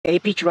A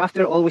pitch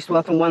rafter always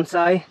 12 on one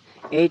side,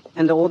 8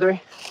 and the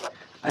other.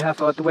 I have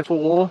a 2x4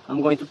 wall.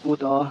 I'm going to put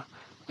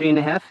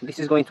 3.5. This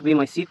is going to be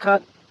my seat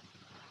cut.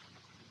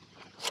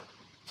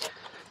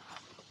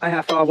 I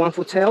have a 1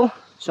 foot tail,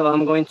 so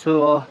I'm going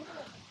to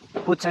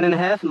put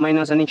 10.5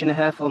 minus 1.5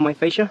 inches of my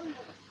fascia.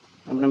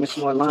 I'm going to make a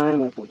small line. I'm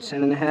going to put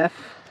 10.5.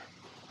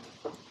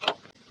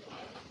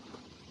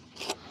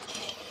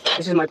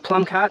 This is my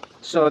plumb cut,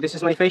 so this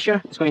is my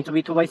fascia. It's going to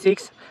be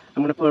 2x6.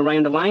 I'm going to put it right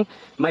on the line.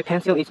 My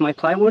pencil is my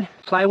plywood.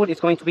 Plywood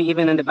is going to be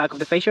even in the back of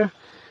the fascia.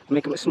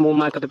 Make a small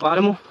mark at the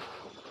bottom.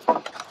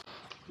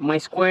 My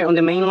square on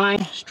the main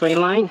line, straight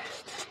line,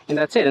 and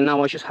that's it. And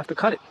now I just have to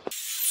cut it.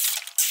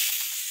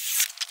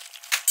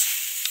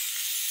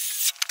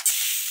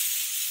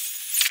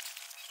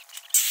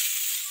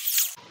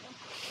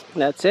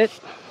 That's it.